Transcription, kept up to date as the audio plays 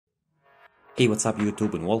Hey, what's up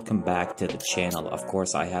YouTube, and welcome back to the channel. Of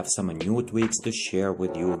course, I have some new tweaks to share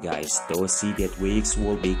with you guys. Those Cydia tweaks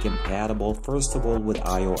will be compatible first of all with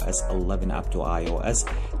iOS 11 up to iOS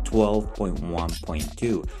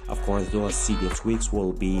 12.1.2. Of course, those Cydia tweaks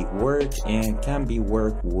will be worked and can be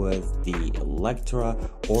worked with the Electra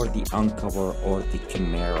or the Uncover or the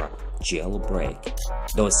Chimera Jailbreak.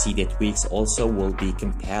 Those Cydia tweaks also will be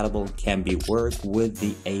compatible, can be worked with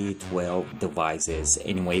the A12 devices.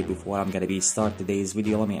 Anyway, before I'm gonna start today's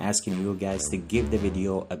video, let me asking you guys to give the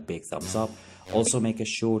video a big thumbs up. Also make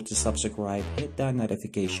sure to subscribe, hit that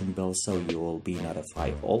notification bell so you will be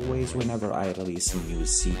notified always whenever I release a new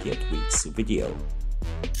Cydia tweaks video.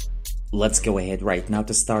 Let's go ahead right now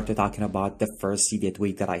to start talking about the first Cydia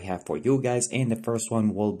tweak that I have for you guys, and the first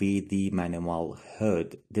one will be the Minimul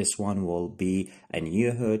HUD. This one will be a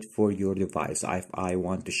new HUD for your device. I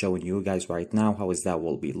want to show you guys right now how is that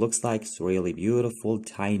will be looks like. It's really beautiful,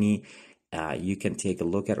 tiny. You can take a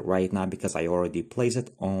look at it right now because I already placed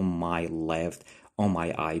it on my left on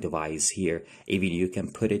my iDevice here. Even you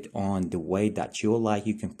can put it on the way that you like.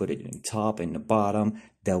 You can put it in top and the bottom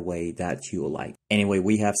the way that you like. Anyway,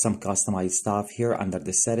 we have some customized stuff here under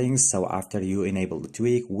the settings. So after you enable the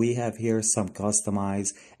tweak, we have here some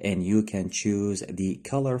customized, and you can choose the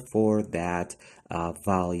color for that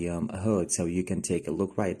volume HUD. So you can take a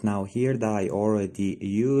look right now here that I already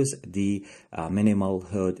use the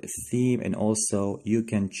Minimul HUD theme, and also you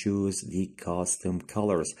can choose the custom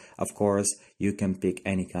colors. Of course, you can pick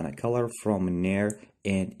any kind of color from there.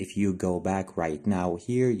 And if you go back right now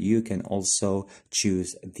here, you can also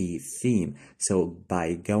choose the theme. So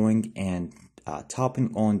by going and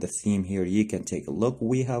tapping on the theme here, you can take a look.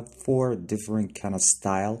 We have 4 different kind of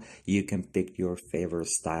style. You can pick your favorite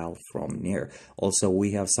style from there. Also,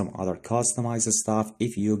 we have some other customized stuff.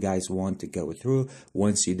 If you guys want to go through,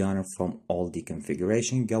 once you're done from all the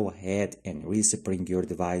configuration, go ahead and respring your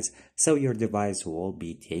device so your device will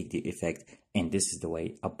be take the effect. And this is the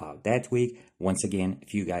way about that tweak. Once again,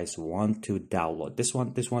 if you guys want to download this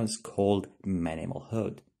one is called Minimul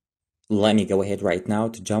HUD. Let me go ahead right now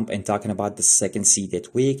to jump and talking about the second Cydia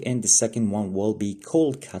tweak, and the second one will be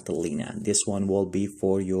called Catalina. This one will be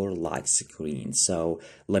for your lock screen. So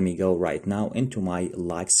let me go right now into my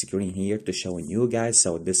lock screen here to showing you guys.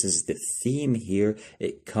 So this is the theme here.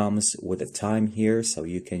 It comes with a time here, so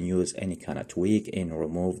you can use any kind of tweak and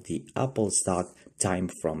remove the Apple stock time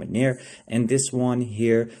from there. And this one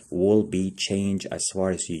here will be changed as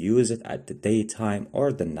far as you use it at the daytime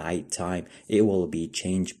or the night time. It will be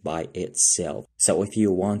changed by itself. So if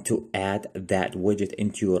you want to add that widget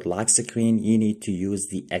into your lock screen, you need to use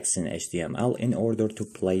the XN in order to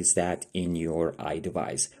place that in your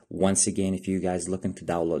iDevice. Once again, if you guys looking to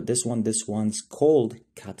download this one's called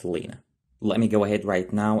Catalina. Let me go ahead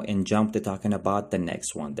right now and jump to talking about the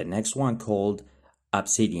next one. The next one called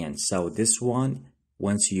Obsidian. So this one,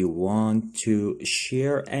 once you want to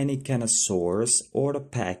share any kind of source or a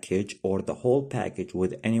package or the whole package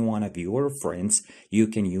with any one of your friends, you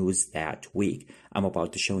can use that tweak. I'm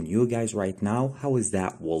about to show you guys right now how is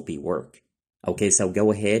that will be work. Okay, so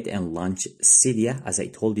go ahead and launch Cydia. As I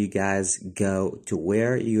told you guys, go to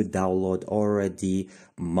where you download already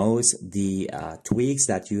most the tweaks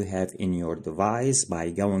that you have in your device. By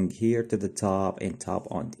going here to the top and tap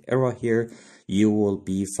on the arrow here, you will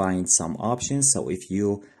be find some options. So if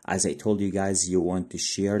you, as I told you guys, you want to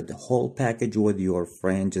share the whole package with your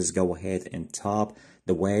friend, just go ahead and tap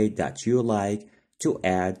the way that you like to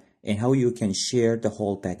add and how you can share the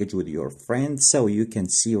whole package with your friends. So you can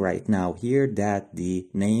see right now here that the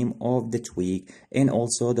name of the tweak and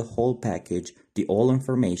also the whole package, the all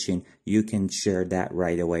information, you can share that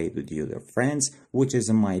right away with your friends, which is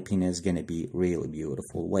in my opinion is going to be really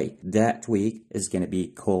beautiful way. That tweak is going to be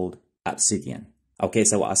called Obsidian. Okay,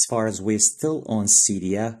 so as far as we're still on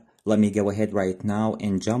Cydia, let me go ahead right now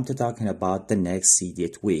and jump to talking about the next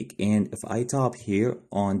Cydia tweak. And if I tap here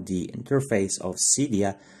on the interface of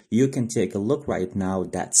Cydia, you can take a look right now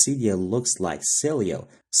that Cydia looks like Sileo.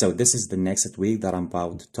 So this is the next tweak that I'm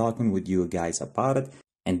about to talking with you guys about it.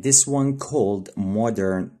 And this one called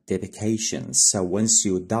Modern Depictions. So once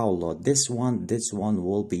you download this one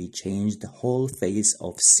will be changed the whole face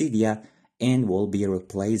of Cydia and will be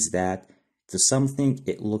replaced that to something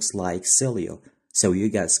it looks like Sileo. So you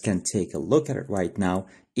guys can take a look at it right now.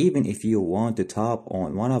 Even if you want to tap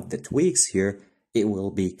on one of the tweaks here, it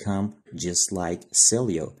will become just like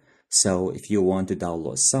Sileo. So if you want to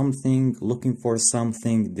download something, looking for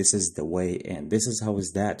something, this is the way, and this is how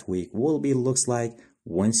is that tweak will be looks like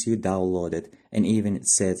once you download it. And even it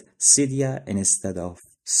says Cydia instead of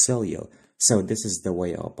Sileo. So this is the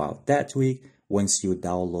way about that tweak once you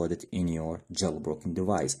download it in your jailbroken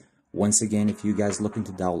device. Once again, if you guys looking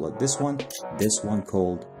to download this one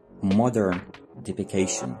called Modern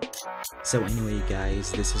Depiction. So anyway guys,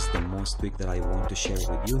 this is the most tweak that I want to share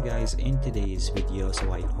with you guys in today's video.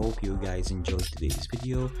 So I hope you guys enjoyed today's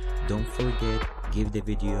video. Don't forget, give the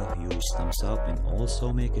video a huge thumbs up, and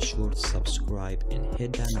also make sure to subscribe and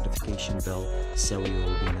hit that notification bell so you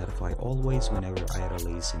will be notified always whenever I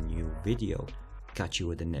release a new video. Catch you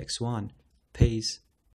with the next one. Peace.